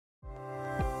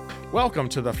Welcome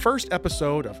to the first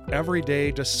episode of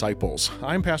Everyday Disciples.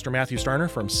 I'm Pastor Matthew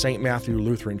Starner from St. Matthew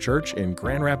Lutheran Church in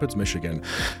Grand Rapids, Michigan.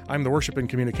 I'm the worship and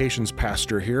communications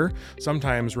pastor here,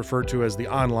 sometimes referred to as the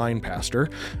online pastor,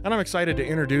 and I'm excited to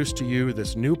introduce to you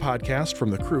this new podcast from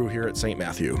the crew here at St.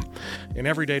 Matthew. In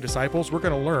Everyday Disciples, we're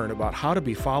going to learn about how to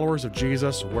be followers of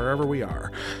Jesus wherever we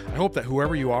are. I hope that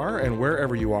whoever you are and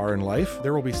wherever you are in life,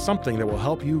 there will be something that will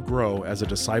help you grow as a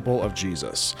disciple of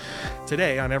Jesus.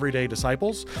 Today on Everyday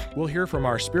Disciples, we'll hear from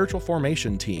our spiritual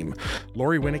formation team,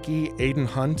 Lori Winicki, Aidan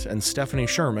Hunt, and Stephanie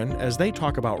Sherman, as they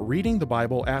talk about reading the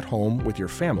Bible at home with your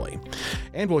family.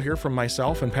 And we'll hear from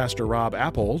myself and Pastor Rob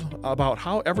Appold about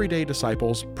how everyday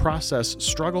disciples process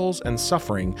struggles and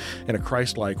suffering in a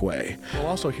Christ-like way. We'll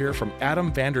also hear from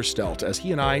Adam Vanderstelt as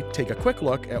he and I take a quick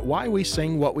look at why we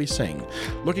sing what we sing,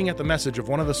 looking at the message of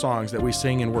one of the songs that we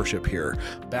sing in worship here,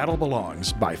 Battle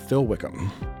Belongs by Phil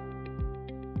Wickham.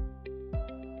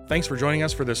 Thanks for joining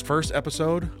us for this first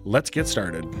episode. Let's get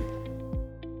started.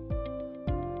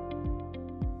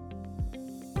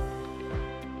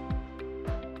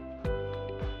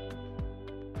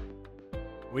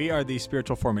 We are the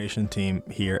spiritual formation team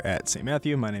here at St.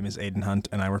 Matthew. My name is Aidan Hunt,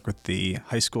 and I work with the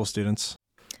high school students.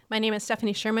 My name is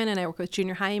Stephanie Sherman, and I work with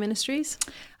Junior High Ministries.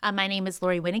 My name is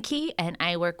Lori Winicki, and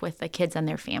I work with the kids and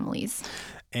their families.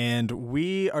 And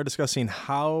we are discussing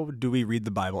how do we read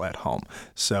the Bible at home.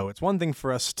 So it's one thing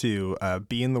for us to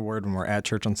be in the Word when we're at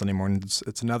church on Sunday mornings.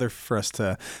 It's another for us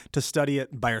to study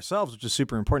it by ourselves, which is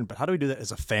super important. But how do we do that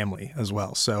as a family as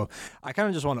well? So I kind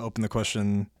of just want to open the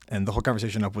question and the whole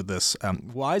conversation up with this.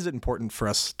 Why is it important for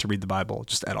us to read the Bible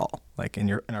just at all? Like in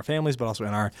our families, but also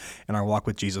in our walk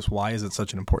with Jesus. Why is it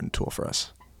such an important tool for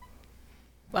us?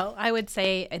 Well, I would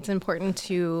say it's important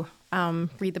to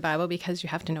read the Bible because you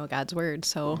have to know God's word.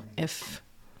 So if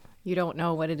you don't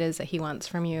know what it is that he wants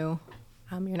from you,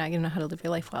 you're not going to know how to live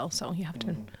your life well. So you have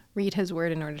to read his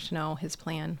word in order to know his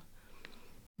plan.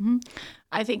 Mm-hmm.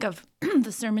 I think of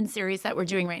the sermon series that we're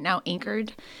doing right now,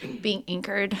 being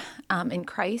anchored in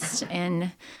Christ.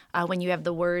 And when you have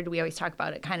the word, we always talk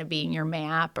about it kind of being your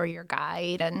map or your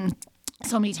guide. And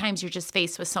so many times you're just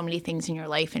faced with so many things in your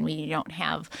life, and when you don't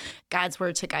have God's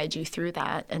word to guide you through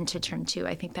that and to turn to,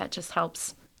 I think that just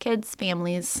helps kids,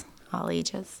 families, all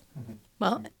ages. Mm-hmm.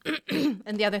 Well,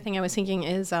 and the other thing I was thinking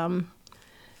is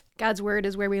God's word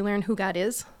is where we learn who God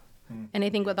is. Mm-hmm. And I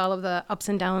think with all of the ups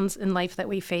and downs in life that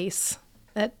we face,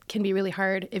 that can be really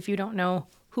hard if you don't know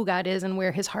who God is and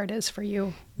where his heart is for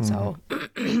you. Mm-hmm. So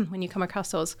when you come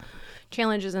across those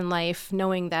challenges in life,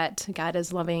 knowing that God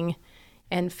is loving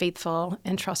and faithful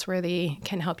and trustworthy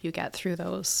can help you get through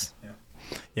those.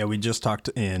 Yeah, we just talked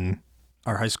in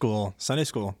our high school Sunday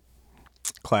school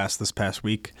class this past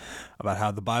week about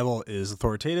how the Bible is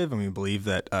authoritative, and we believe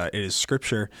that it is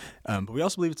scripture, but we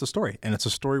also believe it's a story, and it's a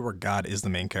story where God is the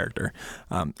main character.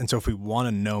 And so if we want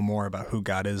to know more about who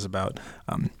God is, about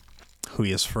who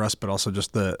he is for us, but also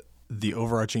just the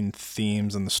overarching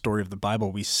themes and the story of the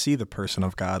Bible, we see the person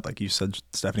of God. Like you said,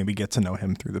 Stephanie, we get to know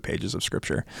him through the pages of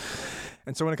Scripture.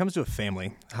 And so when it comes to a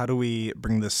family, how do we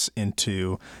bring this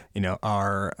into,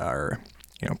 our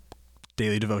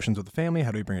daily devotions with the family?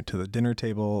 How do we bring it to the dinner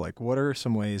table? Like, what are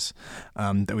some ways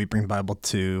that we bring the Bible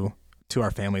to our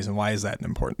families, and why is that an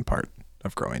important part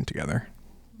of growing together?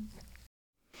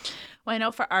 Well, I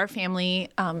know for our family,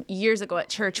 years ago at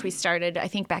church, we started, I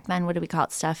think back then, what did we call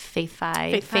it, Steph? Faith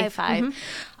Five.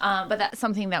 Mm-hmm. But that's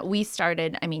something that we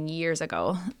started, years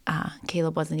ago.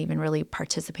 Caleb wasn't even really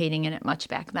participating in it much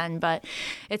back then, but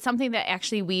it's something that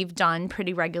actually we've done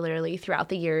pretty regularly throughout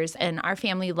the years, and our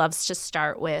family loves to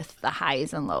start with the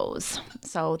highs and lows.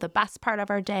 So the best part of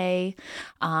our day,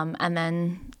 and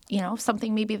then,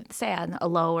 something maybe sad, a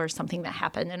low or something that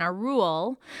happened. And our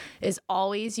rule is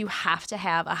always you have to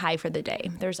have a high for the day.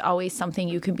 There's always something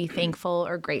you can be thankful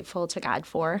or grateful to God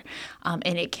for.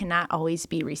 And it cannot always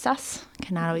be recess,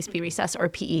 or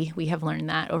PE. We have learned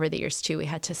that over the years too. We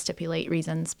had to stipulate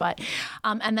reasons, but,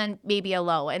 and then maybe a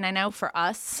low. And I know for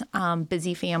us,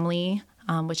 busy family,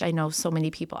 which I know so many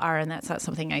people are, and that's not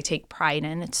something I take pride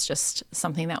in. It's just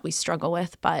something that we struggle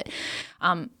with. But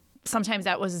sometimes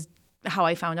that was how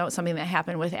I found out something that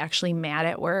happened with actually Matt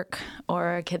at work,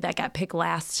 or a kid that got picked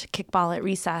last kickball at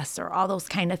recess, or all those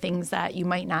kind of things that you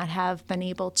might not have been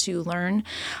able to learn.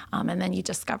 And then you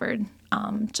discovered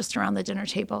just around the dinner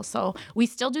table. So we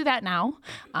still do that now.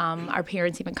 Our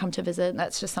parents even come to visit.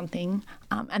 That's just something.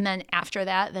 And then after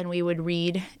that, then we would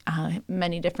read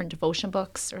many different devotion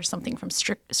books or something from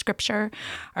scripture.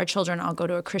 Our children all go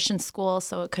to a Christian school,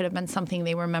 so it could have been something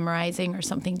they were memorizing or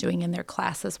something doing in their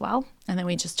class as well. And then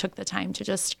we just took the time to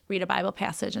just read a Bible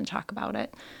passage and talk about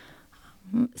it.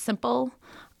 Simple,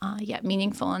 yet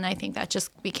meaningful. And I think that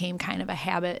just became kind of a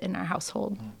habit in our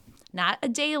household. Not a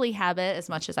daily habit as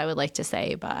much as I would like to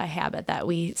say, but a habit that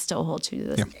we still hold to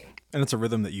this day. And it's a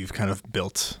rhythm that you've kind of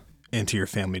built into your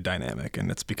family dynamic, and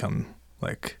it's become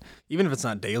like, even if it's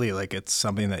not daily, like it's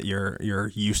something that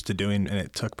you're used to doing, and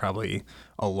it took probably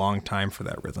a long time for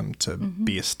that rhythm to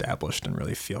be established and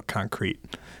really feel concrete.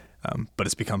 But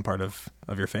it's become part of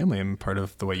your family and part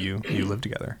of the way you live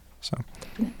together. So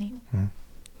Definitely.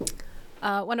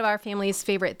 One of our family's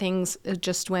favorite things is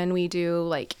just when we do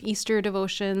like Easter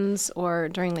devotions or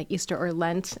during like Easter or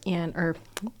Lent or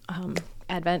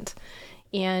Advent.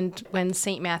 And when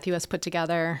St. Matthew has put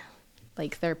together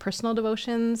like their personal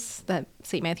devotions that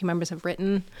St. Matthew members have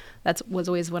written, that was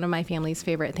always one of my family's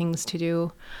favorite things to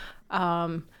do.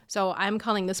 So I'm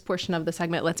calling this portion of the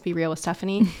segment, Let's Be Real with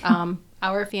Stephanie.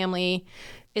 Our family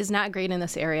is not great in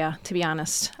this area, to be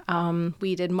honest.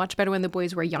 We did much better when the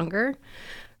boys were younger.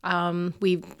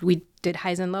 We did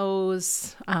highs and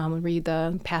lows, read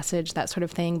the passage, that sort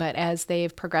of thing. But as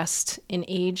they've progressed in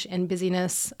age and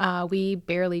busyness, we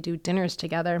barely do dinners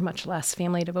together, much less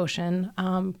family devotion,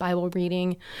 Bible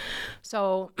reading.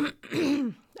 So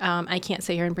I can't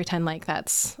sit here and pretend like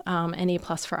that's an A+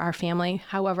 for our family.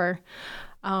 However,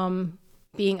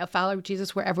 being a follower of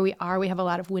Jesus wherever we are, we have a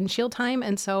lot of windshield time.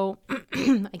 And so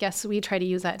I guess we try to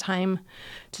use that time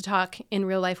to talk in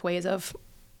real life ways of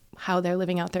how they're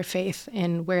living out their faith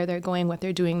and where they're going, what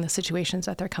they're doing, the situations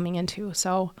that they're coming into.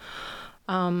 So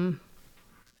I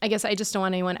guess I just don't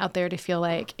want anyone out there to feel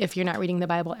like if you're not reading the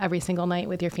Bible every single night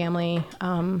with your family,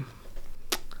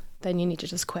 then you need to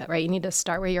just quit, right? You need to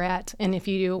start where you're at. And if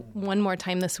you do one more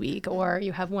time this week, or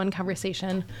you have one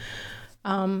conversation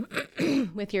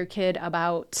with your kid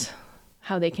about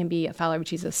how they can be a follower of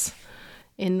Jesus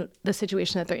in the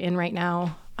situation that they're in right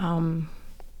now,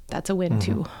 that's a win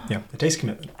too. Yeah, it takes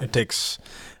commitment. It takes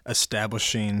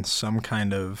establishing some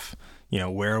kind of,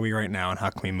 where are we right now and how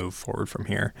can we move forward from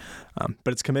here?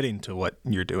 But it's committing to what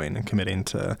you're doing and committing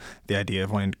to the idea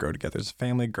of wanting to grow together as a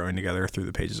family, growing together through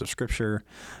the pages of Scripture.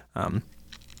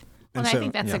 And I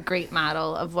think that's a great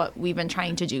model of what we've been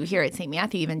trying to do here at St.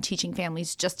 Matthew, even teaching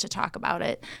families just to talk about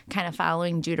it, kind of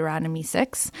following Deuteronomy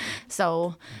 6.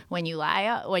 So when you're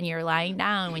lying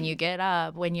down, when you get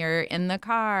up, when you're in the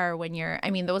car,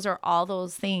 those are all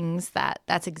those things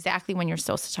that's exactly when you're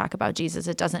supposed to talk about Jesus.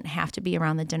 It doesn't have to be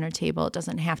around the dinner table. It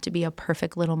doesn't have to be a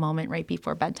perfect little moment right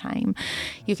before bedtime.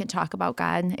 You can talk about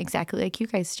God exactly like you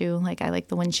guys do. Like I like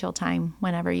the windshield time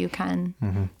whenever you can.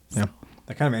 Mm-hmm. Yeah.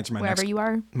 That kind of answered wherever you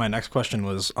are. My next question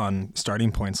was on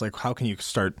starting points. Like, how can you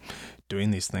start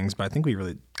doing these things? But I think we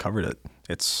really covered it.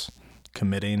 It's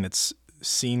committing. It's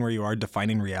seeing where you are,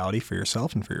 defining reality for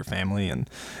yourself and for your family and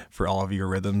for all of your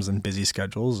rhythms and busy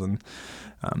schedules, and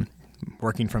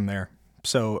working from there.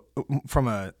 So from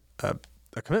a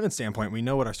commitment standpoint, we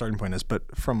know what our starting point is.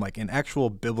 But from like an actual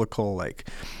biblical, like,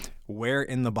 where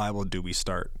in the Bible do we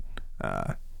start?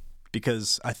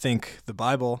 Because I think the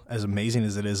Bible, as amazing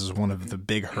as it is one of the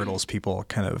big hurdles people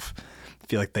kind of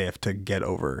feel like they have to get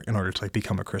over in order to like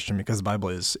become a Christian, because the Bible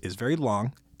is very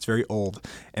long, it's very old,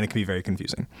 and it can be very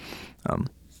confusing.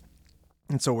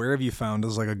 And so where have you found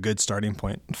is like a good starting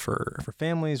point for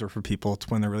families or for people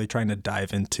when they're really trying to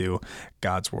dive into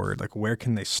God's Word? Like, where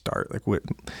can they start? Like, what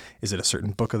is it? A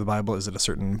certain book of the Bible? Is it a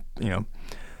certain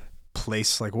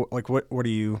place? Like what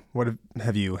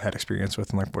have you had experience with,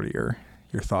 and like what are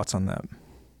your thoughts on that?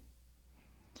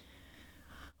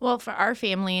 Well, for our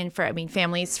family and for,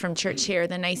 families from church here,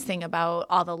 the nice thing about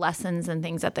all the lessons and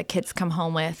things that the kids come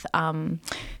home with,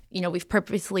 we've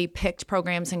purposely picked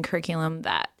programs and curriculum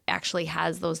that actually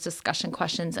has those discussion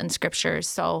questions and scriptures.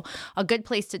 So a good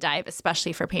place to dive,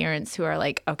 especially for parents who are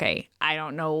like, okay, I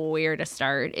don't know where to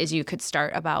start, is you could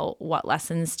start about what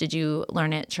lessons did you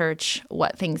learn at church?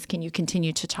 What things can you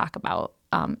continue to talk about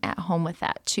at home with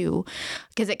that too?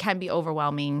 Because it can be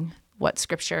overwhelming what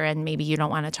scripture and maybe you don't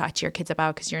want to talk to your kids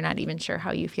about because you're not even sure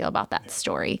how you feel about that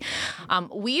story.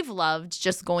 We've loved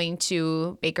just going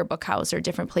to Baker Book House or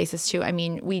different places too.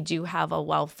 We do have a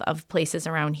wealth of places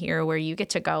around here where you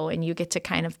get to go and you get to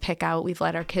kind of pick out. We've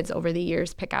let our kids over the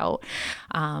years pick out.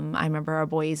 I remember our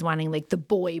boys wanting like the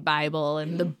boy Bible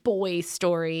and the boy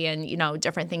story and,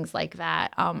 different things like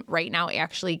that. Right now,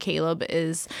 actually, Caleb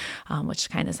is, which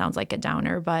kind of sounds like a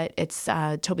downer, but it's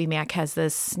Toby Mack has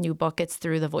this new book. It's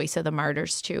Through the Voice of the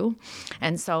Martyrs too.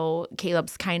 And so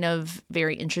Caleb's kind of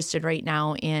very interested right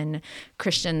now in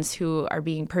Christians who are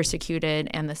being persecuted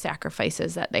and the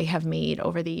sacrifices that they have made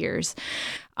over the years.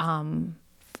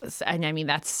 and I mean,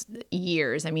 that's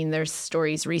years. I mean, there's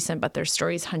stories recent, but there's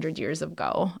stories 100 years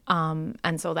ago.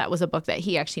 And so that was a book that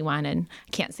he actually wanted.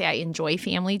 I can't say I enjoy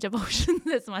family devotions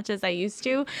as much as I used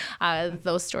to.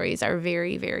 Those stories are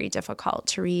very, very difficult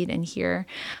to read and hear.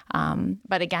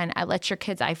 But again, I let your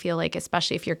kids, I feel like,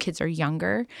 especially if your kids are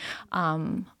younger,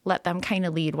 let them kind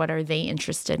of lead. What are they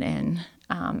interested in?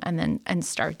 And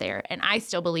start there. And I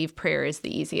still believe prayer is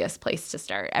the easiest place to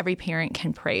start. Every parent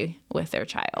can pray with their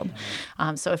child.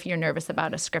 So if you're nervous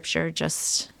about a scripture,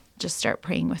 just start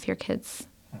praying with your kids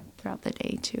throughout the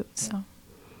day too. So,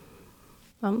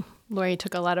 Lori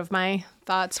took a lot of my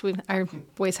thoughts. Our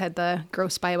boys had the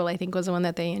Gross Bible, I think was the one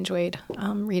that they enjoyed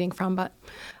reading from. But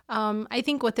I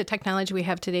think with the technology we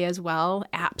have today as well,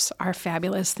 apps are a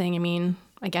fabulous thing. I mean,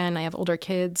 again, I have older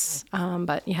kids,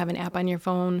 but you have an app on your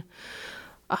phone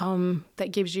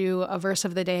that gives you a verse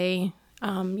of the day,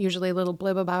 usually a little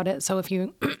blib about it. So if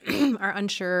you are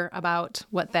unsure about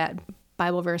what that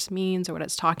Bible verse means or what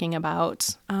it's talking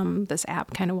about, this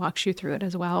app kind of walks you through it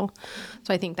as well.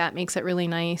 So I think that makes it really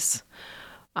nice.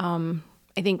 I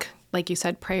think, like you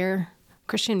said, prayer,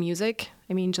 Christian music.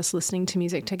 I mean, just listening to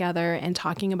music together and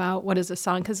talking about what is a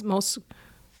song, because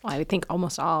I would think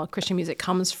almost all Christian music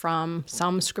comes from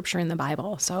some scripture in the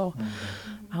Bible. So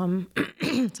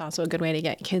it's also a good way to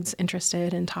get kids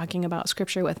interested in talking about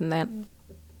scripture with, and that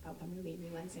without them really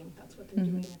realizing that's what they're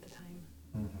doing at the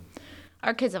time.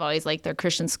 Our kids have always liked their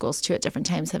Christian schools too. At different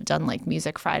times have done like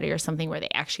Music Friday or something where they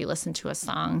actually listen to a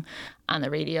song on the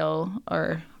radio.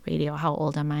 How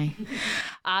old am I?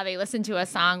 They listen to a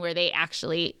song where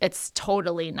it's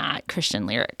totally not Christian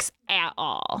lyrics at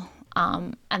all.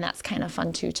 And that's kind of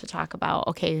fun too, to talk about,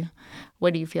 okay,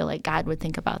 what do you feel like God would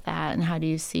think about that? And how do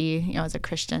you see, as a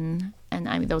Christian? And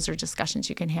I mean, those are discussions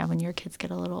you can have when your kids get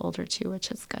a little older too,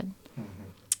 which is good.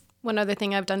 One other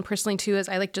thing I've done personally too is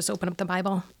I like just open up the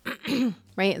Bible,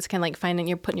 right? It's kind of like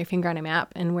you're putting your finger on a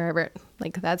map, and wherever,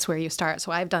 that's where you start.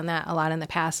 So I've done that a lot in the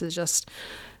past, is just,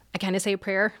 I kind of say a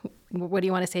prayer. What do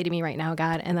you want to say to me right now,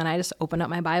 God? And then I just open up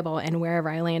my Bible, and wherever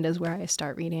I land is where I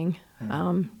start reading.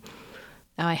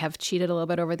 Now I have cheated a little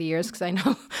bit over the years, because I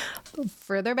know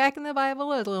further back in the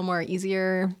Bible is a little more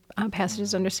easier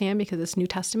passages to understand because it's New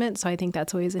Testament. So I think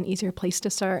that's always an easier place to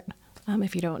start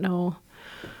if you don't know,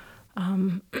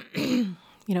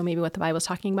 maybe what the Bible's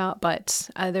talking about. But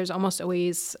there's almost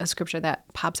always a scripture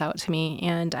that pops out to me,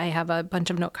 and I have a bunch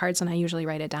of note cards, and I usually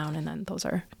write it down, and then those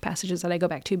are passages that I go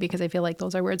back to because I feel like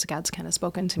those are words God's kind of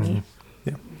spoken to me.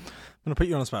 Yeah. I'm going to put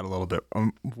you on the spot a little bit.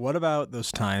 What about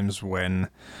those times when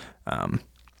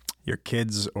your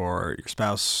kids or your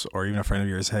spouse or even a friend of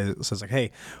yours says like,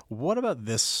 hey, what about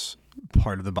this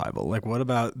part of the Bible? Like, what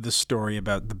about this story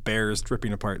about the bears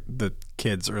ripping apart the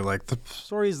kids, or like the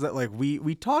stories that like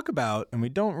we talk about and we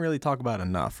don't really talk about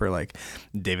enough, or like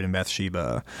David and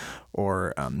Bathsheba,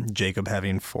 or Jacob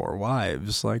having 4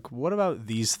 wives? Like, what about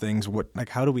these things?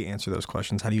 How do we answer those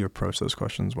questions? How do you approach those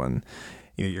questions when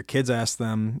your kids ask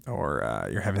them, or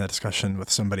you're having that discussion with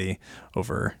somebody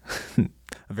over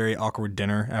a very awkward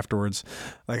dinner afterwards?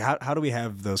 Like, how do we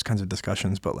have those kinds of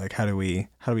discussions? But like, how do we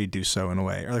do so in a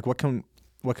way, or like, what can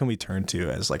we turn to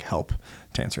as like help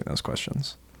to answering those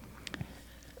questions?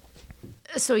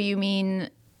 So you mean,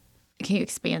 can you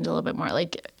expand a little bit more?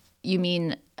 Like, you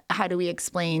mean, how do we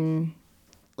explain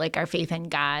like our faith in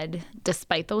God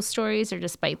despite those stories, or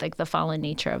despite like the fallen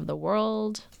nature of the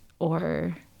world,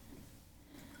 or?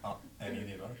 Any of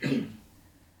the above.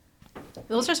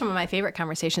 Those are some of my favorite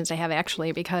conversations to have,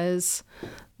 actually, because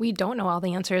we don't know all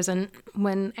the answers. And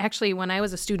when I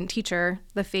was a student teacher,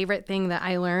 the favorite thing that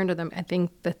I learned, or I think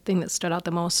the thing that stood out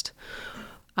the most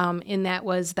in that,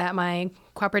 was that my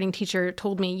cooperating teacher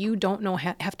told me, you don't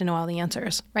have to know all the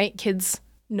answers, right? Kids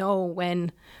know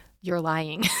when you're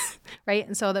lying, right?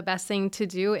 And so the best thing to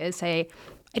do is say,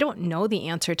 I don't know the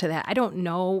answer to that. I don't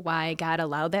know why God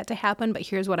allowed that to happen, but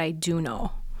here's what I do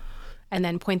know. And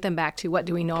then point them back to, what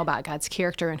do we know about God's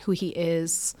character and who he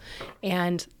is?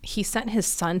 And he sent his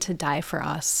son to die for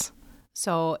us.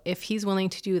 So if he's willing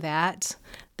to do that,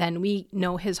 then we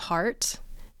know his heart.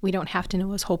 We don't have to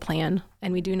know his whole plan.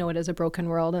 And we do know it is a broken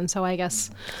world. And so I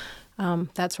guess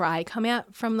that's where I come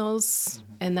at from those.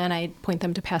 And then I point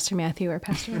them to Pastor Matthew or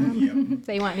Pastor Ram if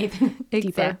they want anything deeper.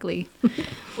 Exactly.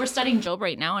 We're studying Job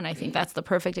right now, and I think that's the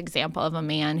perfect example of a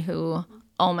man who,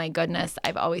 oh my goodness,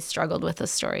 I've always struggled with the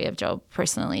story of Job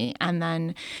personally. And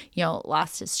then,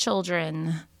 lost his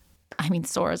children. I mean,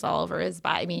 sores all over his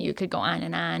body. I mean, you could go on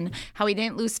and on. How he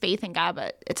didn't lose faith in God,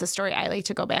 but it's a story I like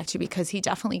to go back to because he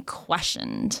definitely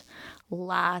questioned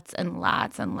lots and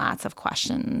lots and lots of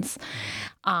questions.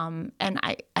 And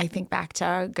I think back to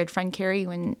our good friend Carrie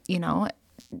when,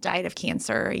 died of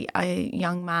cancer, a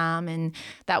young mom, and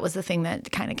that was the thing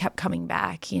that kind of kept coming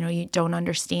back. You don't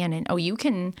understand, and you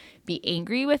can be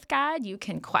angry with God, you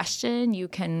can question, you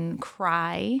can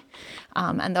cry,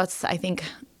 and that's, I think,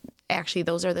 actually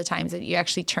those are the times that you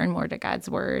actually turn more to God's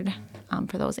word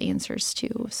for those answers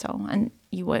too. So, and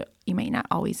you might not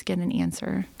always get an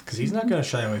answer because He's not going to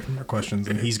shy away from your questions,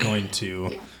 and He's going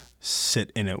to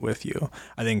sit in it with you.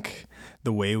 I think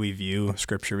the way we view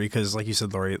Scripture, because like you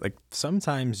said, Lori, like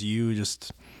sometimes you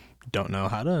just don't know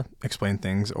how to explain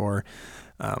things, or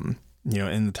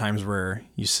in the times where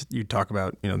you talk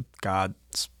about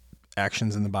God's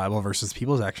actions in the Bible versus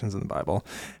people's actions in the Bible,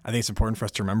 I think it's important for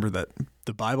us to remember that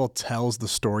the Bible tells the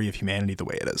story of humanity the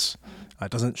way it is. It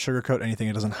doesn't sugarcoat anything.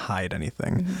 It doesn't hide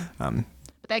anything. But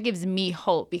that gives me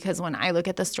hope, because when I look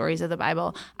at the stories of the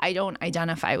Bible, I don't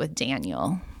identify with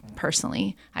Daniel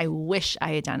personally. I wish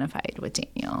I identified with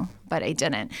Daniel, but I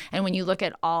didn't. And when you look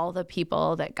at all the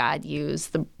people that God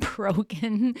used, the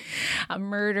broken,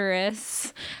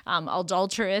 murderous,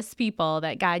 adulterous people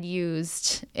that God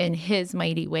used in His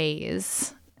mighty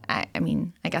ways, I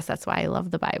guess that's why I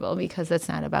love the Bible, because it's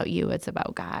not about you, it's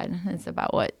about God. It's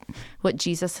about what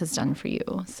Jesus has done for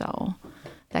you. So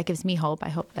that gives me hope. I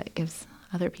hope that gives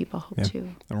other people hope too.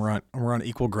 And we're on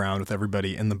equal ground with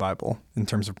everybody in the Bible in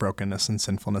terms of brokenness and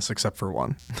sinfulness, except for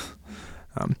one.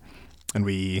 And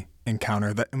we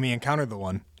encounter the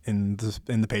one in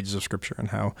the pages of Scripture, and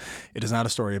how it is not a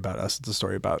story about us; it's a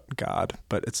story about God.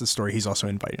 But it's a story He's also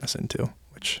inviting us into,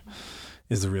 which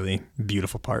is the really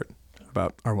beautiful part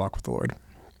about our walk with the Lord.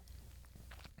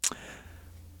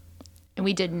 And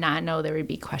we did not know there would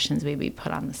be questions we'd be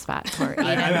put on the spot for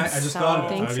Aiden. I just thought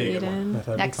thanks,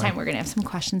 Aiden. Next time we're going to have some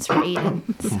questions for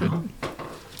Aiden.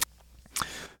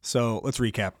 So let's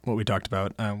recap what we talked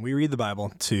about. We read the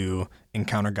Bible to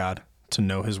encounter God, to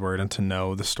know His word, and to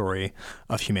know the story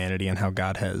of humanity and how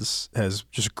God has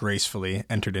just gracefully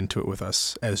entered into it with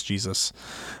us as Jesus.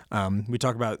 We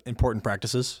talk about important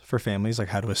practices for families, like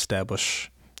how to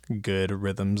establish good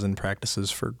rhythms and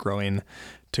practices for growing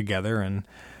together.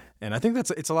 And I think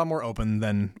it's a lot more open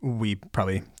than we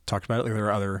probably talked about it. Like, there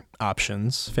are other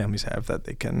options families have that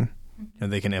they can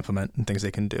implement, and things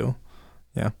they can do.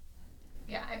 Yeah.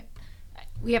 Yeah.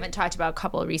 We haven't talked about a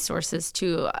couple of resources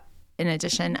too. In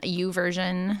addition,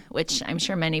 YouVersion, which I'm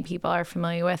sure many people are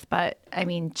familiar with, but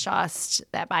just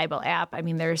that Bible app.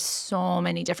 There's so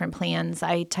many different plans.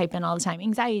 I type in all the time,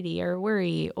 anxiety or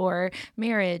worry or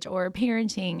marriage or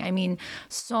parenting.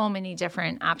 So many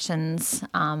different options.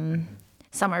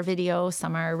 Some are video,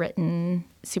 some are written,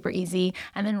 super easy.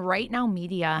 And then Right Now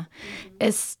Media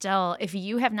is still, if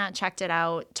you have not checked it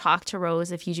out, talk to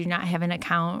Rose. If you do not have an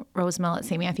account,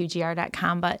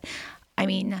 rosemill@stmatthewgr.com. But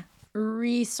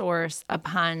resource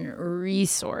upon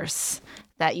resource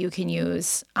that you can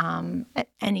use at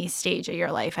any stage of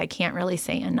your life. I can't really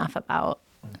say enough about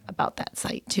that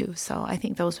site too. So I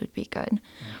think those would be good.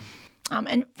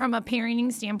 And from a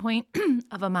parenting standpoint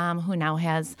of a mom who now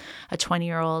has a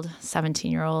 20-year-old,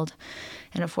 17-year-old,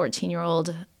 and a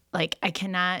 14-year-old, I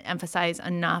cannot emphasize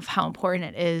enough how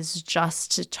important it is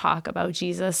just to talk about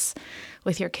Jesus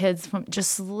with your kids from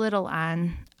just little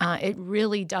on. It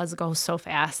really does go so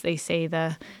fast. They say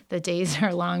the days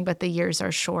are long, but the years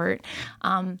are short.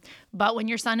 But when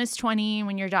your son is 20,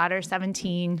 when your daughter is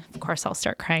 17, of course I'll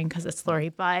start crying because it's Lori,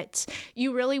 but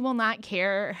you really will not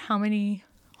care how many...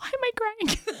 Why am I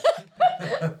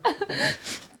crying?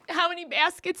 How many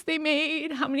baskets they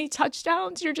made, how many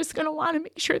touchdowns. You're just going to want to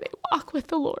make sure they walk with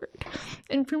the Lord.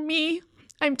 And for me,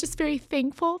 I'm just very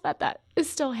thankful that is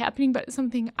still happening, but it's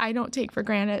something I don't take for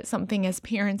granted. It's something as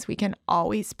parents we can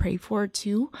always pray for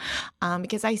too,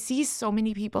 because I see so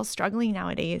many people struggling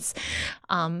nowadays.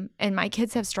 And my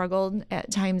kids have struggled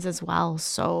at times as well.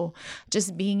 So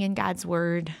just being in God's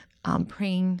word,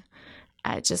 praying,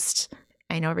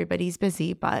 I know everybody's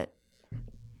busy, but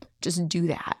just do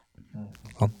that.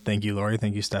 Well, thank you, Lori.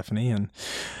 Thank you, Stephanie. And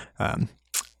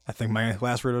I think my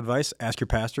last word of advice, ask your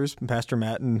pastors. Pastor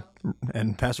Matt and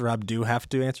Pastor Rob do have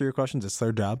to answer your questions. It's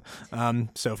their job.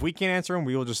 So if we can't answer them,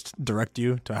 we will just direct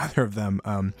you to either of them.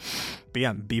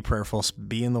 Be prayerful,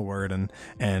 be in the Word,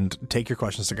 and take your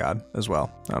questions to God as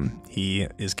well. He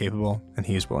is capable, and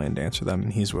He is willing to answer them,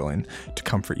 and He's willing to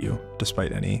comfort you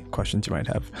despite any questions you might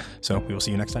have. So we will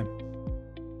see you next time.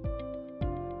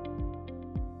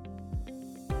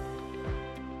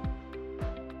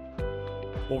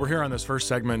 Well, we're here on this first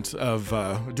segment of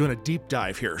doing a deep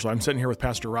dive here. So I'm sitting here with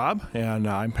Pastor Rob, and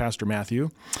I'm Pastor Matthew.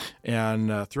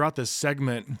 And throughout this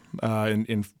segment,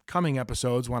 in coming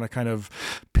episodes, want to kind of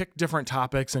pick different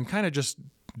topics and kind of just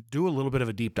do a little bit of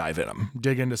a deep dive in them,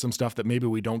 dig into some stuff that maybe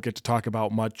we don't get to talk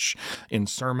about much in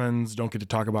sermons, don't get to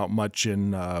talk about much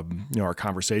in our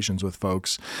conversations with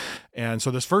folks. And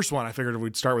so this first one, I figured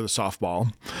we'd start with a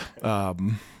softball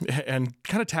and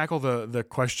kind of tackle the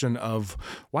question of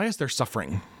why is there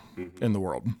suffering in the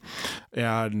world?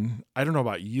 And I don't know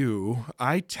about you,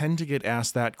 I tend to get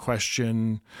asked that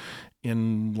question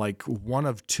in like one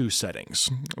of two settings.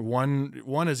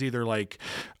 One is either like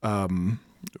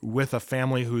with a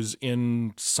family who's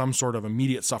in some sort of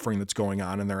immediate suffering that's going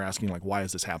on, and they're asking like, why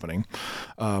is this happening?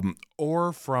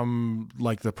 Or from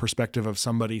like the perspective of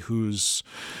somebody who's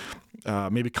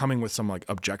maybe coming with some like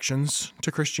objections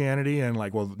to Christianity and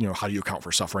like, well, how do you account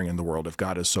for suffering in the world if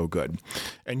God is so good?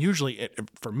 And usually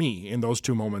for me, in those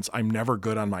two moments, I'm never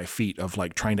good on my feet of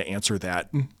like trying to answer that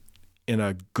in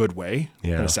a good way,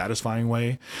 in a satisfying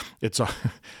way. It's on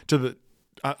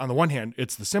the one hand,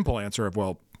 it's the simple answer of,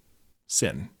 well,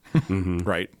 sin,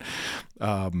 right?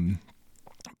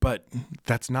 But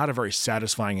that's not a very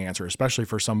satisfying answer, especially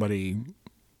for somebody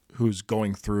who's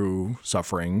going through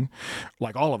suffering,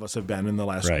 like all of us have been in the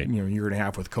last year and a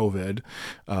half with COVID,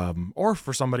 or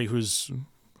for somebody who's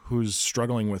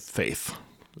struggling with faith.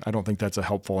 I don't think that's a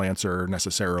helpful answer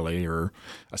necessarily, or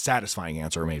a satisfying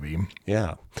answer maybe.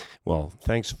 Yeah. Well,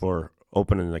 thanks for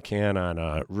opening the can on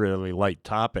a really light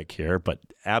topic here, but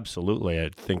absolutely, I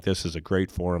think this is a great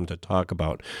forum to talk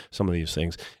about some of these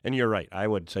things. And you're right. I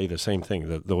would say the same thing,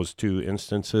 that those two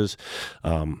instances.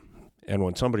 And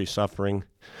when somebody's suffering,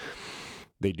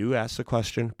 they do ask the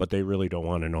question, but they really don't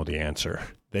want to know the answer.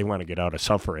 They want to get out of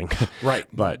suffering. Right.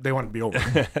 But they want it to be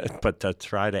over. But to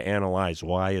try to analyze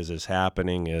why is this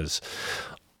happening is,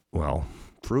 well,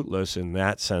 fruitless in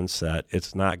that sense that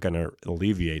it's not going to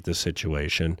alleviate the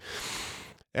situation.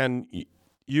 And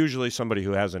usually somebody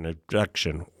who has an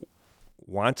objection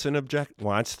wants to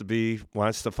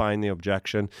find the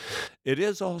objection. It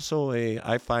is also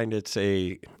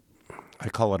I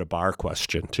call it a bar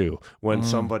question too. When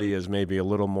somebody is maybe a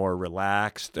little more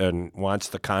relaxed and wants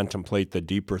to contemplate the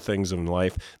deeper things in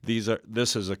life,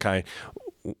 this is a kind.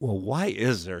 Well, why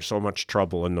is there so much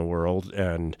trouble in the world?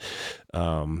 And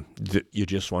you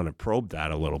just want to probe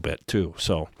that a little bit too.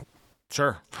 So,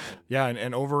 sure, yeah,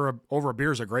 and over a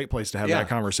beer is a great place to have that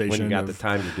conversation when you got the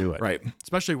time to do it, right?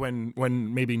 Especially when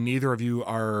maybe neither of you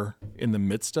are in the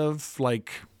midst of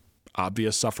like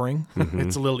obvious suffering.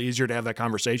 It's a little easier to have that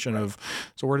conversation of,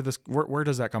 so where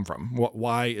does that come from?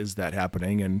 Why is that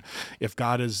happening? And if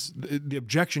God is, the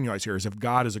objection you always hear is, if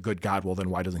God is a good God, well then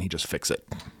why doesn't he just fix it?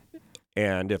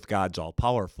 And if God's all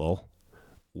powerful,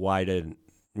 why doesn't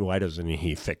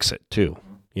he fix it too?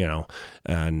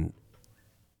 And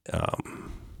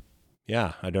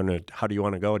I don't know. How do you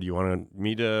want to go? Do you want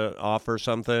me to offer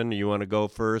something? Do you want to go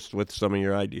first with some of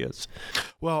your ideas?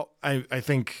 Well, I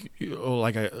think,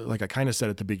 like I kind of said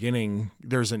at the beginning,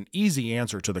 there's an easy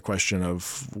answer to the question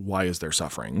of why is there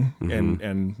suffering,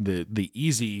 and the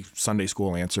easy Sunday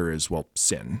school answer is, well,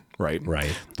 sin, right?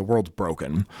 Right. The world's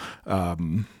broken.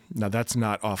 Now that's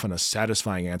not often a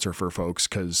satisfying answer for folks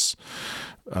because.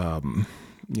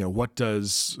 What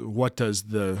does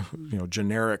the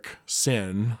generic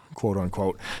sin, quote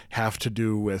unquote, have to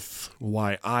do with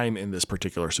why I'm in this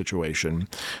particular situation?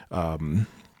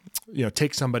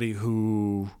 Take somebody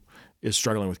who is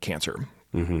struggling with cancer.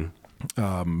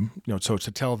 So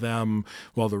to tell them,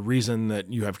 well, the reason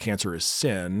that you have cancer is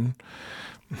sin.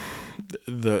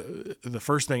 The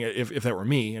first thing, if that were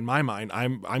me, in my mind,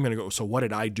 I'm going to go, so what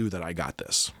did I do that I got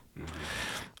this?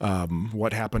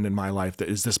 What happened in my life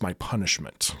is this my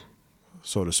punishment,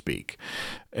 so to speak?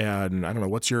 And I don't know,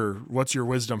 what's your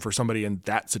wisdom for somebody in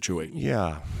that situation?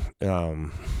 Yeah.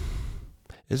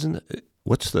 Isn't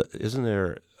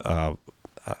there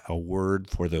a word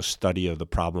for the study of the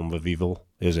problem of evil?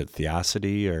 Is it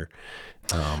theosophy or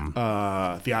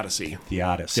theodicy?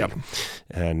 Theodicy. Yep.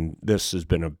 And this has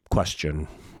been a question,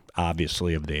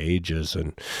 obviously, of the ages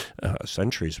and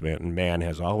centuries. Man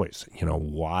has always,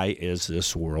 why is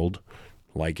this world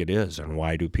like it is, and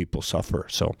why do people suffer?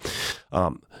 So,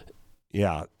 I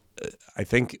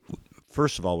think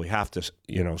first of all we have to,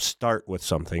 start with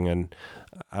something. And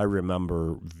I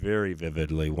remember very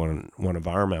vividly one of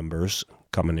our members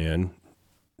coming in,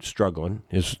 struggling.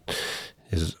 His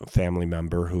family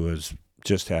member who has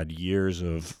just had years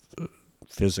of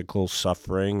physical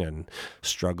suffering and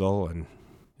struggle, and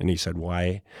he said,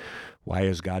 why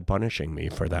is God punishing me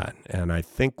for that? And I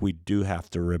think we do have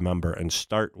to remember and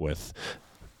start with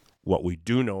what we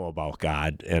do know about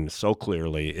God, and so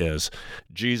clearly is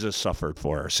Jesus suffered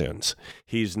for our sins.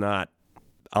 He's not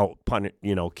out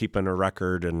keeping a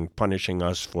record and punishing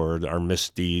us for our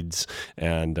misdeeds,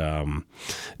 and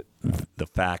the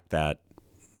fact that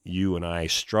you and I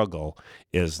struggle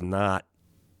is not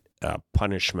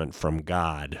punishment from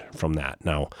God from that.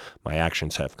 Now, my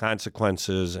actions have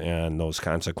consequences, and those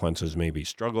consequences maybe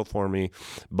struggle for me.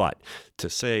 But to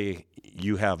say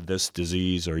you have this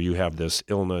disease or you have this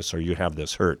illness or you have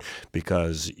this hurt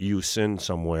because you sinned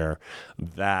somewhere,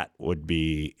 that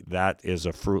is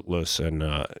a fruitless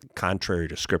and contrary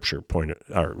to Scripture point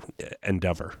or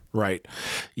endeavor. Right.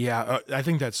 Yeah, I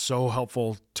think that's so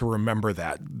helpful to remember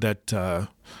that that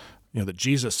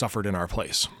Jesus suffered in our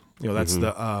place. That's the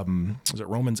is it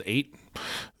Romans 8?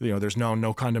 There's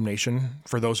no condemnation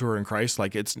for those who are in Christ.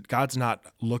 Like God's not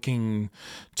looking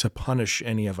to punish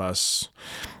any of us,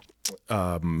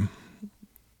 for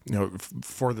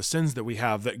the sins that we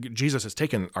have. That Jesus has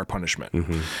taken our punishment.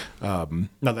 Now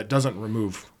that doesn't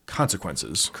remove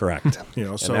consequences. Correct. So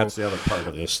and that's the other part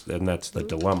of this, and that's the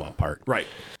dilemma part. Right.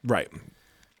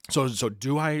 So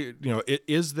do I,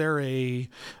 is there do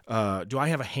I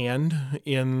have a hand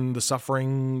in the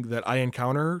suffering that I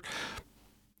encounter?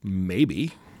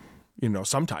 Maybe,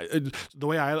 sometimes. The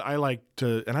way I like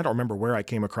to, and I don't remember where I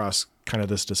came across kind of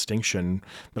this distinction,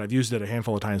 but I've used it a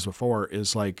handful of times before,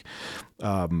 is like,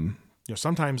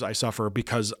 sometimes I suffer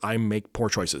because I make poor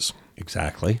choices.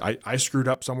 Exactly. I screwed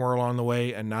up somewhere along the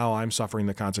way, and now I'm suffering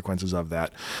the consequences of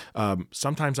that.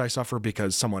 Sometimes I suffer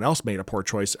because someone else made a poor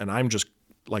choice, and I'm just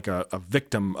like a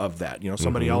victim of that.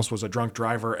 Somebody else was a drunk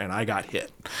driver and I got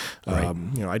hit. Right.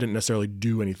 I didn't necessarily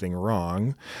do anything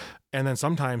wrong. And then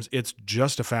sometimes it's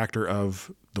just a factor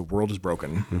of the world is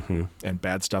broken and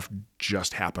bad stuff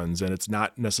just happens. And it's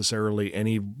not necessarily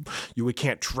we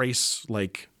can't trace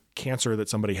like cancer that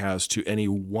somebody has to any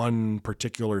one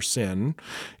particular sin.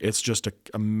 It's just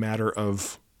a matter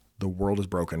of the world is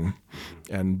broken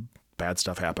and bad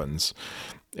stuff happens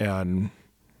and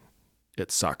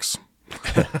it sucks.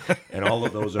 And all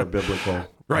of those are biblical.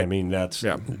 Right. I mean, that's,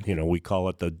 we call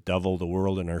it the devil, the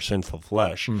world, and our sinful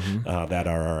flesh that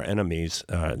are our enemies,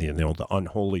 the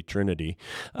unholy trinity.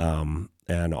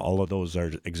 And all of those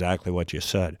are exactly what you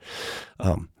said.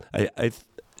 I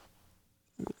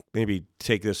maybe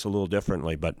take this a little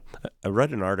differently, but I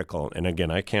read an article, and again,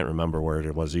 I can't remember where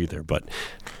it was either, but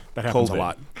that happens a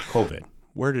lot. COVID.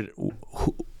 Where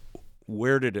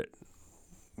did it,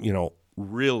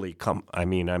 really come? I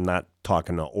mean, I'm not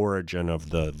talking the origin of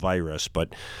the virus,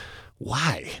 but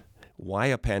why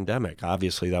a pandemic?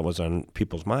 Obviously that was on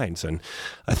people's minds, and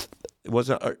it was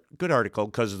a good article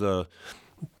because the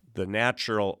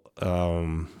natural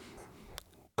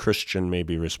Christian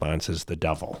maybe response is the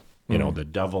devil. The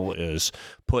devil is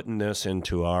putting this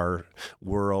into our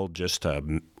world just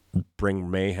to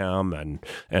bring mayhem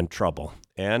and trouble.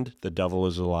 And the devil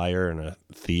is a liar and a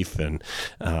thief, and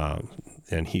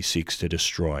he seeks to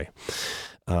destroy.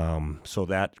 So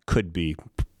that could be,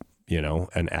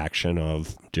 an action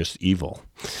of just evil.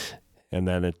 And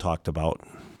then it talked about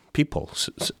people,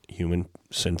 human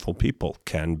sinful people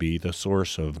can be the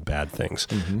source of bad things.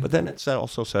 But then it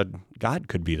also said God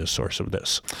could be the source of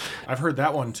this. I've heard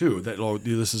that one too, that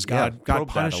this is God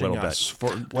punishing us.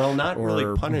 Not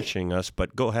really punishing us,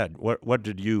 but go ahead. What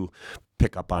did you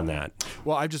pick up on that?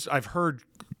 Well, I've heard,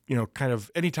 kind of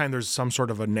anytime there's some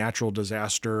sort of a natural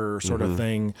disaster sort of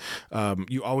thing,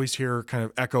 you always hear kind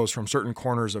of echoes from certain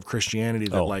corners of Christianity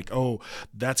that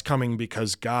that's coming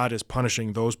because God is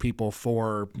punishing those people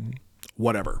for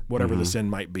whatever the sin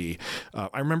might be.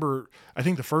 I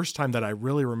think the first time that I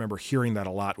really remember hearing that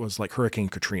a lot was like Hurricane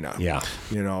Katrina. Yeah.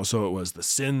 So it was the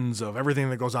sins of everything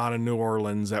that goes on in New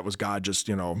Orleans. That was God just,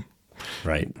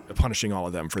 right, punishing all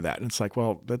of them for that. And it's like,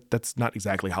 well, that's not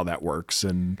exactly how that works.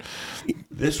 And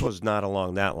this was not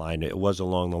along that line. It was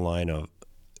along the line of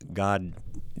God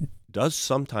does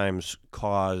sometimes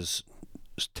cause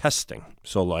testing.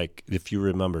 So like if you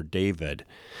remember David,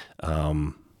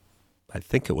 I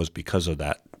think it was because of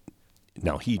that.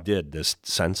 Now he did this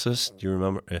census. Do you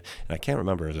remember? And I can't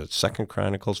remember. Is it 2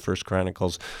 Chronicles, 1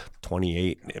 Chronicles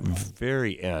 28,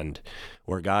 very end,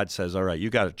 where God says, all right, you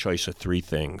got a choice of 3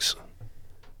 things,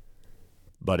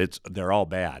 but they're all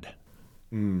bad.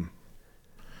 I'm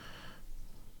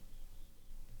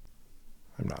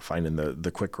not finding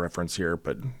the quick reference here,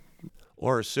 but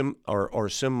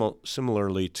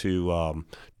similarly to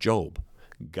Job,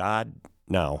 God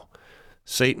now.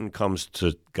 Satan comes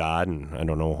to God, and I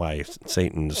don't know why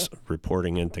Satan's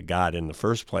reporting into God in the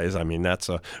first place. I mean, that's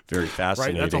a very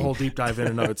fascinating... Right, that's a whole deep dive in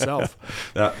and of itself.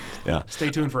 Yeah. Stay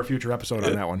tuned for a future episode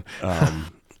on that one.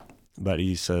 But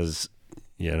he says,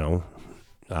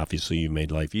 obviously you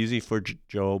made life easy for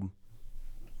Job.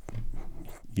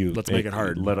 Let's make it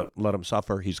hard. Let him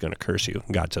suffer. He's going to curse you.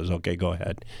 God says, okay, go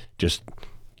ahead. Just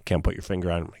you can't put your finger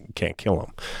on him. You can't kill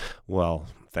him. Well,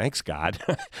 thanks God.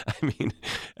 I mean,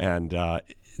 and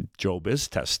Job is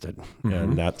tested,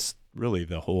 and that's really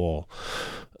the whole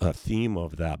theme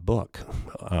of that book.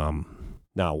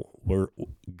 Now,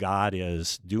 God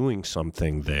is doing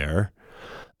something there,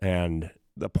 and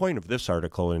the point of this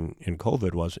article in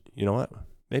COVID was, you know what?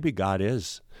 Maybe God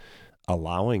is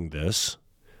allowing this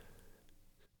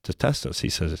to test us. He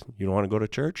says, you don't want to go to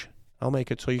church? I'll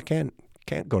make it so you can't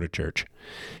go to church.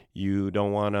 You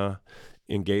don't want to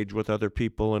engage with other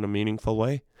people in a meaningful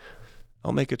way?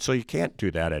 I'll make it so you can't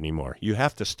do that anymore. You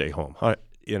have to stay home.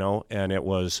 You know, and it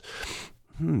was,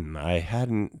 I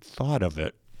hadn't thought of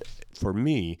it. For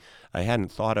me, I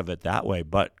hadn't thought of it that way,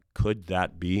 but could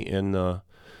that be in the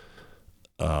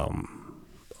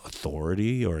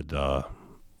authority or the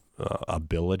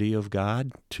ability of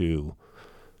God to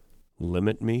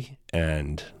limit me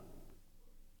and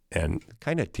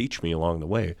kind of teach me along the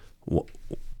way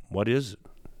what is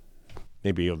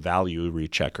maybe a value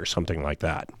recheck or something like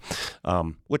that,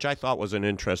 which I thought was an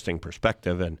interesting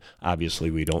perspective. And obviously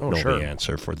we don't know the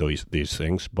answer for these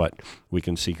things, but we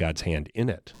can see God's hand in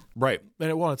it. Right.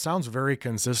 And it sounds very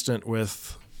consistent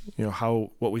with, you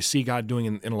know, what we see God doing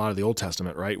in a lot of the Old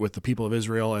Testament, right? With the people of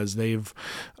Israel as they've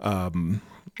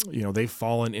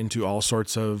fallen into all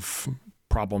sorts of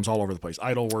problems all over the place,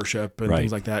 idol worship and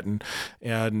things like that.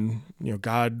 And you know,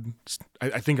 God,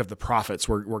 I think of the prophets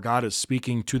where God is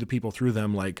speaking to the people through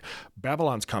them, like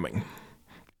Babylon's coming.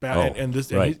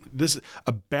 This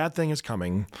a bad thing is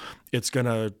coming. It's going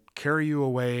to carry you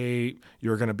away.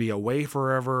 You're going to be away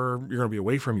forever. You're going to be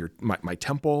away from my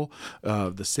temple.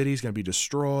 The city's going to be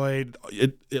destroyed.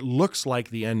 It looks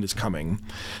like the end is coming.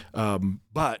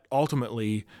 But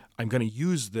ultimately, I'm going to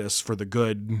use this for the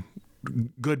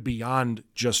good beyond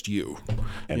just you.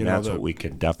 And that's what we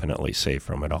can definitely say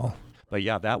from it all. But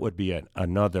yeah, that would be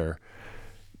another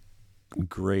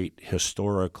great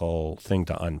historical thing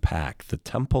to unpack. The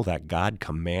temple that God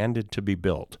commanded to be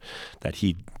built, that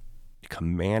he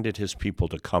commanded his people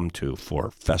to come to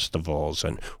for festivals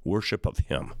and worship of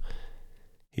him.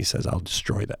 He says, I'll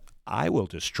destroy that. I will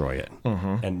destroy it.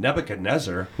 And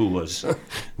Nebuchadnezzar, who was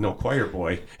no choir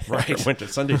boy, went to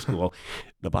Sunday school,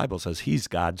 the Bible says he's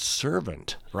God's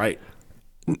servant. Right.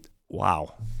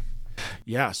 Wow.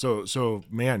 Yeah. So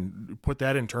man, put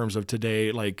that in terms of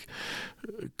today. Like,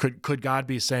 could God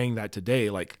be saying that today?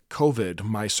 Like, COVID,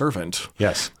 my servant.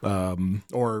 Yes.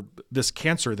 Or this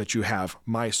cancer that you have,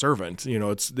 my servant. You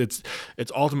know, it's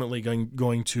ultimately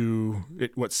going to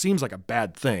what seems like a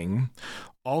bad thing.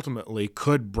 Ultimately,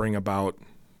 could bring about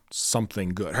something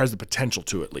good. Has the potential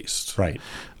to, at least. Right.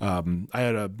 I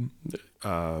had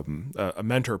a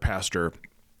mentor pastor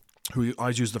who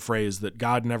always used the phrase that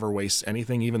God never wastes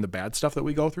anything, even the bad stuff that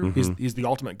we go through. He's the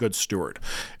ultimate good steward,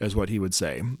 is what he would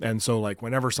say. And so, like,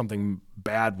 whenever something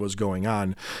bad was going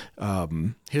on,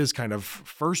 his kind of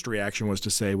first reaction was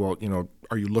to say, well, you know,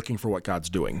 are you looking for what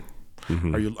God's doing?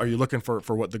 Are you looking for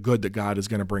what the good that God is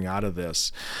going to bring out of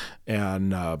this?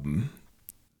 And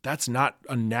that's not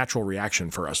a natural reaction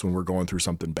for us when we're going through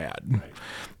something bad.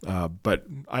 Right. But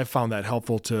I found that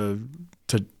helpful to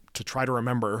try to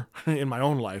remember in my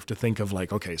own life, to think of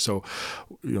like, okay, so,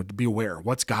 you know, to be aware,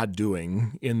 what's God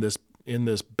doing in this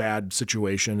bad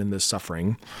situation, in this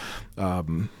suffering? I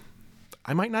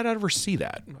might not ever see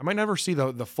that. I might never see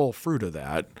the full fruit of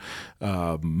that.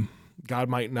 God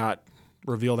might not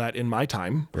reveal that in my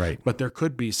time, right? But there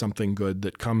could be something good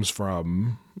that comes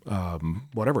from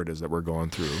whatever it is that we're going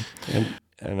through.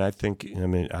 And I think, I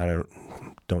mean, I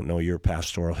don't know your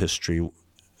pastoral history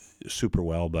super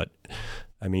well, but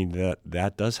I mean,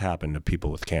 that does happen to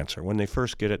people with cancer. When they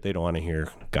first get it, they don't want to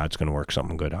hear God's going to work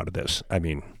something good out of this. I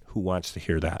mean, who wants to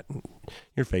hear that?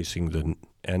 You're facing the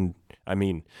end. I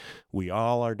mean, we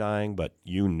all are dying, but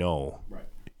you know,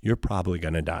 you're probably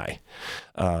going to die.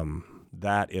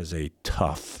 That is a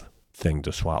tough thing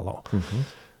to swallow.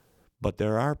 But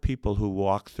there are people who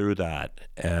walk through that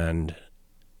and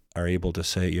are able to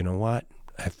say, you know what?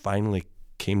 I finally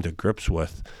came to grips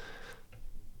with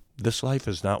this life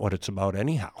is not what it's about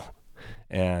anyhow.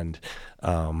 And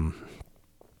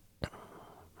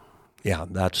yeah,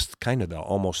 that's kind of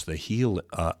almost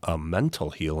a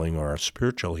mental healing or a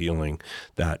spiritual healing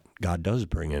that God does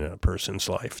bring in a person's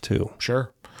life too.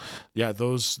 Sure. Yeah,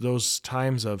 those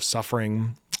times of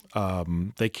suffering,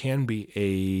 they can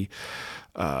be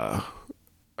a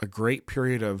great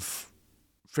period of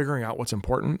figuring out what's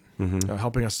important,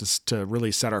 helping us to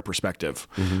really set our perspective.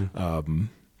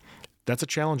 That's a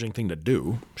challenging thing to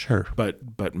do. Sure.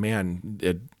 But man,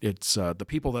 it's the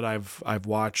people that I've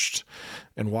watched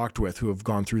and walked with who have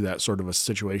gone through that sort of a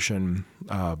situation,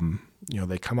 you know,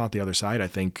 they come out the other side, I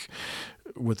think,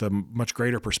 with a much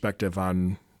greater perspective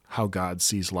on how God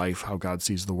sees life, how God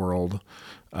sees the world.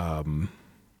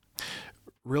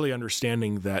 Really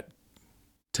understanding that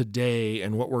today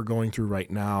and what we're going through right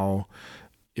now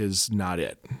is not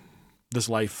it. This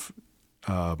life,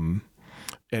 and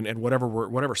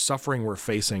whatever suffering we're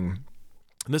facing.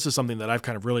 And this is something that I've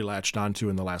kind of really latched onto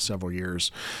in the last several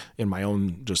years in my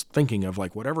own just thinking of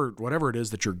like whatever it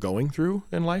is that you're going through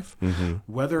in life,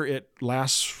 whether it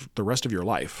lasts the rest of your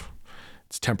life,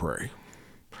 it's temporary.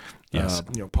 Yes.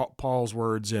 Paul's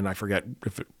words in, I forget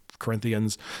if it,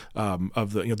 Corinthians,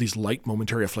 of the these light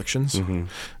momentary afflictions, and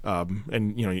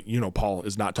Paul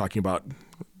is not talking about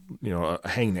a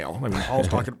hangnail. I mean,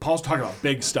 Paul's talking about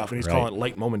big stuff, and he's calling it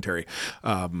light momentary.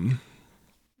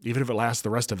 Even if it lasts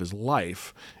the rest of his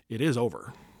life, it is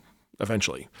over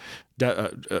eventually.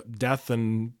 Death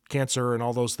and cancer and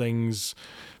all those things,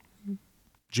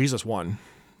 Jesus won,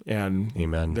 and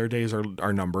Amen. Their days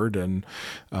are numbered, and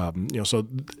so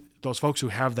those folks who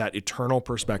have that eternal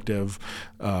perspective,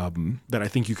 that I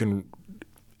think you can.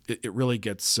 It really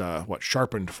gets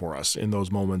sharpened for us in those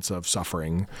moments of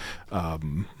suffering.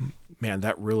 Man,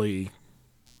 that really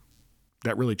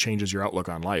changes your outlook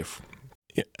on life.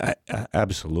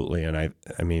 Absolutely, and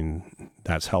I mean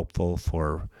that's helpful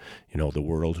for the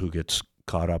world who gets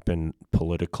caught up in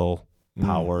political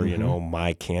power.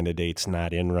 My candidate's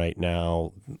not in right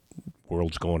now.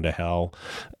 World's going to hell.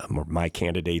 Or my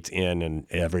candidate's in, and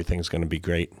everything's going to be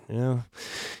great. Yeah,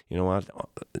 you know what?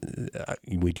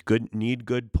 We need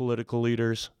good political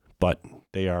leaders, but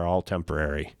they are all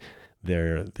temporary.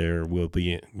 There will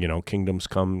be kingdoms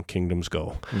come, kingdoms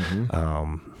go.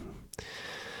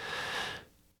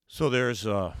 So there's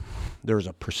a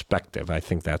perspective. I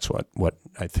think that's what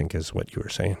I think is what you were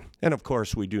saying. And of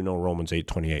course, we do know Romans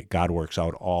 8:28. God works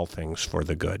out all things for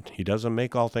the good. He doesn't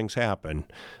make all things happen,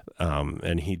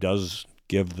 and he does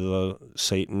give the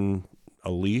Satan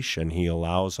a leash, and he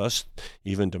allows us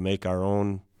even to make our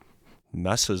own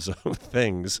messes of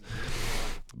things.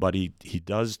 But he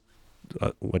does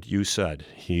what you said.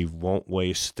 He won't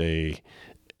waste a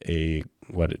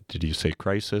what did you say,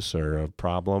 crisis or a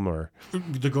problem or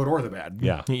the good or the bad.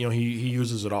 Yeah. He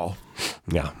uses it all.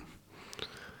 Yeah.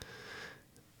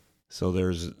 So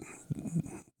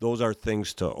those are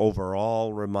things to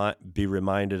overall be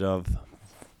reminded of,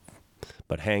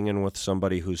 but hanging with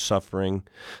somebody who's suffering,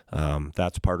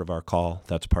 that's part of our call.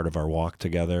 That's part of our walk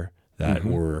together, that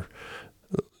we're,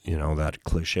 that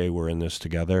cliche, we're in this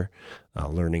together,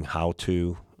 learning how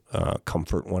to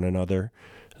comfort one another.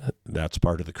 That's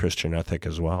part of the Christian ethic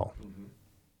as well.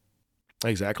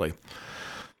 Exactly.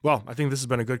 Well, I think this has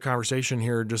been a good conversation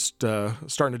here, just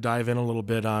starting to dive in a little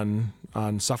bit on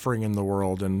suffering in the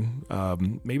world, and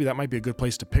maybe that might be a good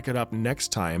place to pick it up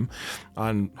next time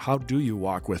on how do you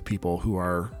walk with people who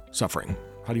are suffering?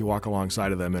 How do you walk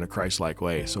alongside of them in a Christ-like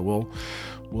way? So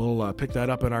we'll pick that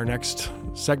up in our next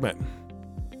segment.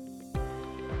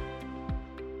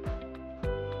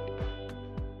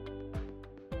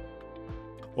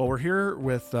 Well, we're here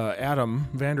with Adam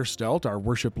Vanderstelt, our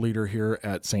worship leader here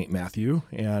at St. Matthew.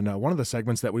 And one of the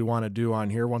segments that we want to do on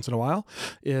here once in a while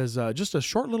is just a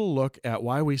short little look at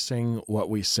why we sing what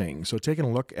we sing. So taking a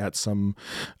look at some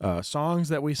songs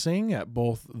that we sing at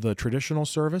both the traditional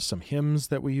service, some hymns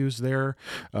that we use there,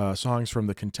 songs from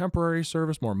the contemporary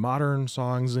service, more modern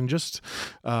songs, and just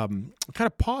kind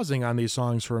of pausing on these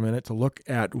songs for a minute to look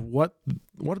at what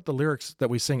the lyrics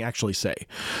that we sing actually say.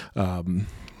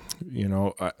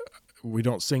 We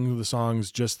don't sing the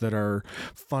songs just that are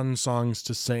fun songs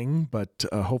to sing, but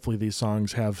hopefully these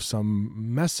songs have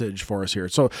some message for us here.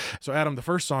 So Adam, the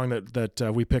first song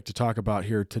that we picked to talk about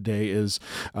here today is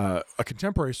a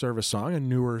contemporary service song, a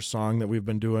newer song that we've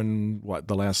been doing,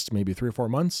 the last maybe 3 or 4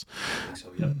 months? I think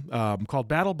so, yeah. Called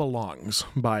Battle Belongs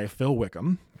by Phil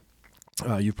Wickham.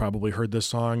 You've probably heard this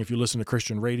song. If you listen to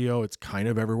Christian radio, it's kind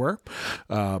of everywhere.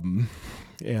 So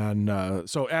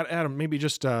Adam, maybe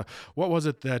just what was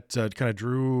it that kind of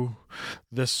drew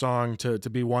this song to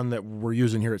be one that we're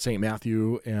using here at St.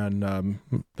 Matthew? And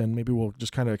then maybe we'll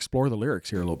just kind of explore the lyrics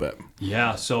here a little bit.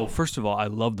 Yeah, so first of all, I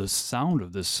love the sound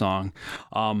of this song.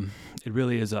 It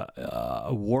really is a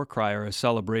war cry or a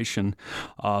celebration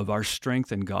of our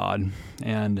strength in God.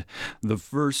 And the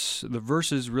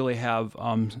verses really have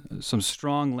some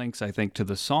strong links, I think, to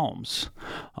the Psalms.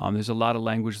 There's a lot of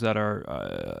language that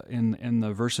are in the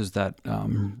the verses that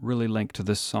really link to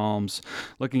this Psalms.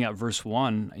 Looking at verse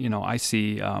 1, I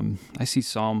see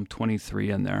Psalm 23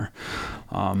 in there.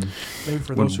 Maybe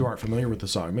for those who aren't familiar with the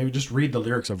song, maybe just read the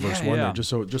lyrics of verse 1 there, just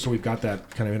so we've got that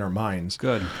kind of in our minds.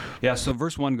 Good. Yeah, so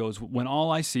verse 1 goes, "When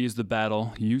all I see is the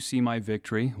battle, you see my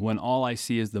victory. When all I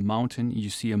see is the mountain, you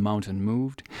see a mountain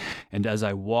moved. And as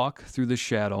I walk through the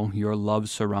shadow, your love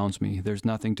surrounds me. There's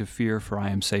nothing to fear, for I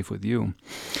am safe with you."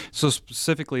 So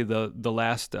specifically the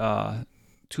last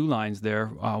two lines there,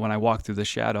 when I walk through the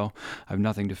shadow, I have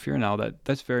nothing to fear now.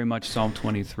 That's very much Psalm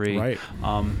 23. Right.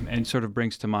 And sort of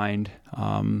brings to mind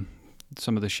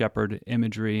some of the shepherd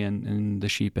imagery and the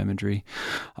sheep imagery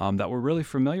that we're really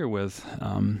familiar with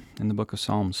in the book of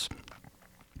Psalms.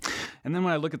 And then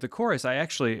when I look at the chorus, I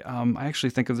actually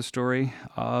think of the story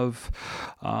of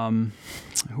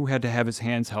who had to have his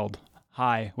hands held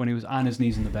high when he was on his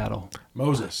knees in the battle.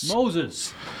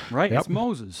 Moses, right? Yep. It's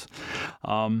Moses.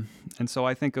 And so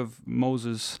I think of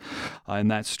Moses in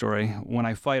that story. When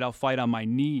I fight, I'll fight on my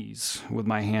knees with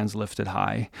my hands lifted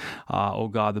high. Oh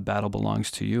God, the battle belongs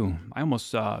to you. I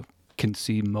almost can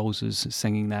see Moses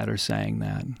singing that or saying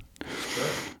that. Sure.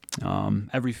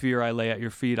 Every fear I lay at your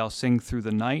feet, I'll sing through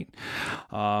the night.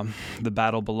 The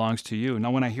battle belongs to you.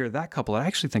 Now, when I hear that couple, I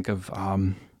actually think of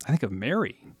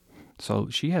Mary. So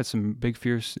she had some big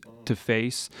fears to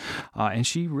face, and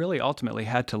she really ultimately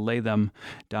had to lay them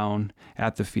down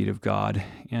at the feet of God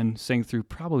and sing through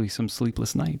probably some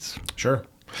sleepless nights. Sure.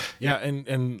 Yeah,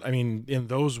 and I mean, in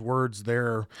those words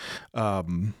there,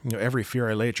 every fear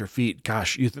I lay at your feet,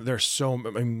 gosh, there's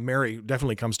Mary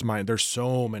definitely comes to mind. There's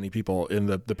so many people in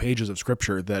the pages of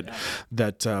Scripture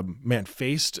that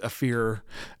faced a fear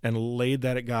and laid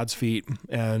that at God's feet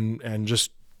and just,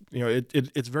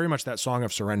 it's very much that song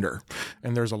of surrender.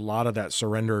 And there's a lot of that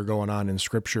surrender going on in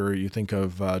Scripture. You think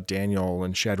of Daniel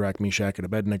and Shadrach, Meshach, and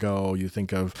Abednego. You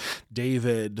think of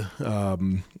David,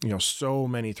 so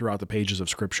many throughout the pages of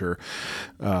Scripture.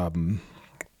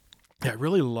 I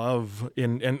really love,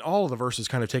 and all of the verses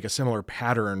kind of take a similar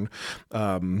pattern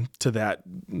to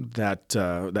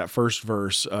that first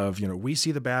verse of, we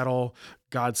see the battle,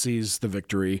 God sees the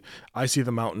victory. I see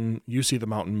the mountain, you see the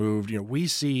mountain moved. We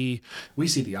see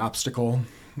the obstacle,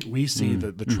 we see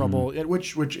the trouble,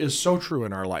 which is so true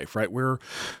in our life, right? We're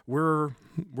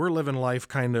living life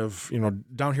kind of,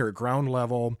 down here at ground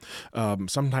level.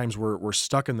 Sometimes we're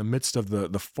stuck in the midst of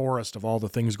the forest of all the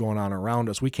things going on around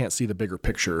us. We can't see the bigger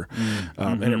picture.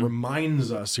 And it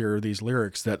reminds us here, these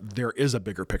lyrics, that there is a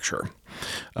bigger picture,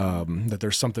 that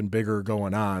there's something bigger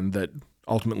going on that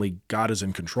ultimately God is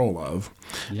in control of.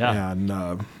 Yeah.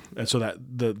 And so that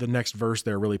the next verse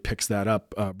there really picks that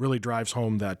up, really drives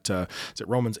home that, is it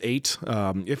Romans 8?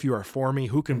 If you are for me,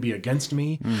 who can be against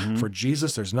me? For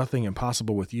Jesus, there's nothing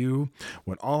impossible with you.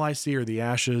 When all I see are the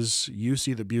ashes, you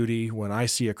see the beauty. When I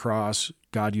see a cross,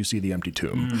 God, you see the empty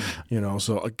tomb.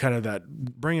 So kind of that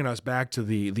bringing us back to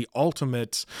the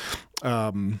ultimate,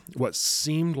 what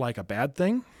seemed like a bad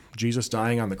thing, Jesus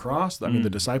dying on the cross. I mean, the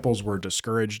disciples were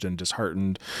discouraged and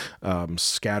disheartened,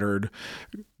 scattered.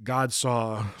 God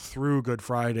saw through Good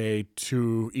Friday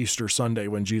to Easter Sunday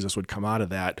when Jesus would come out of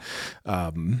that.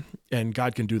 And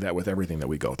God can do that with everything that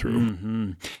we go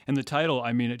through. And the title,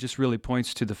 it just really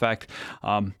points to the fact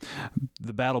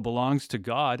the battle belongs to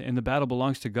God, and the battle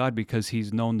belongs to God because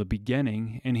he's known the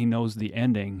beginning and he knows the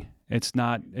ending. It's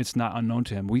not unknown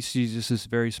to him. We see just this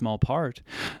very small part,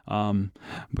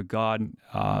 but God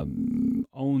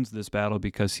owns this battle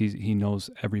because he knows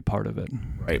every part of it.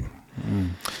 Right.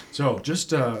 So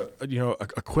just a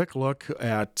quick look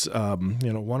at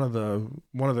one of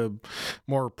the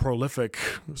more prolific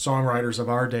songwriters of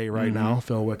our day right now,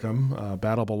 Phil Wickham,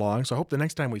 Battle Belongs. So I hope the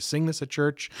next time we sing this at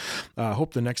church,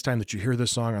 hope the next time that you hear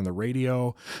this song on the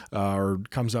radio or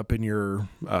comes up in your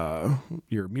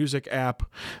music app,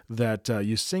 that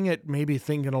you sing it maybe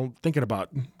thinking about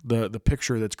the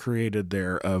picture that's created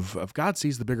there of God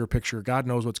sees the bigger picture, God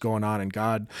knows what's going on, and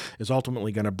God is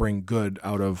ultimately going to bring good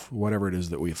out of whatever it is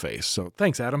that we face. So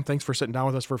thanks, Adam. Thanks for sitting down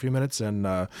with us for a few minutes, and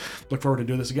look forward to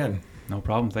doing this again. No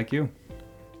problem. Thank you.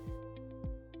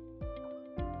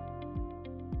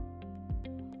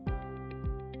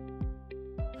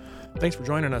 Thanks for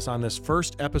joining us on this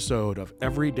first episode of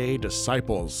Everyday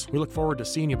Disciples. We look forward to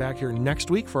seeing you back here next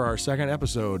week for our second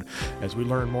episode as we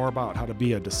learn more about how to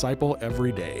be a disciple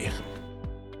every day.